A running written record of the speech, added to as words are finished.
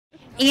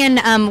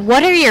And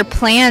what are your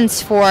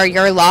plans for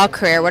your law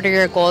career? What are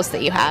your goals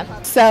that you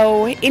have?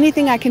 So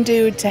anything I can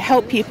do to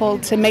help people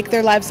to make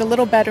their lives a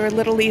little better, a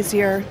little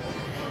easier,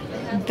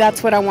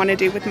 that's what I want to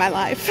do with my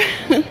life.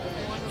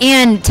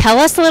 And tell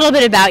us a little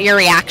bit about your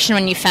reaction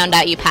when you found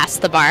out you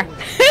passed the bar.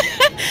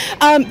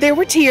 There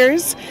were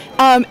tears.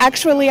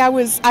 Actually, I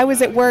was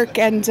at work,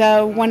 and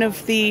one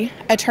of the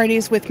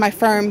attorneys with my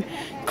firm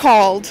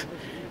called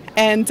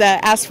and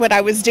asked what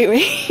I was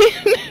doing.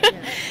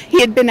 He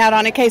had been out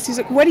on a case. He's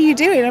like, "What are you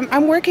doing?"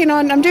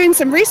 I'm doing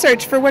some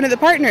research for one of the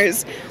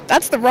partners.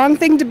 That's the wrong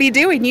thing to be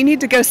doing. You need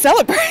to go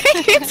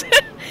celebrate.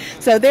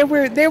 So there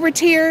were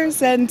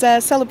tears and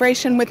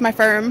celebration with my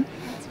firm.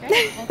 That's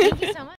great. Well, thank you so much.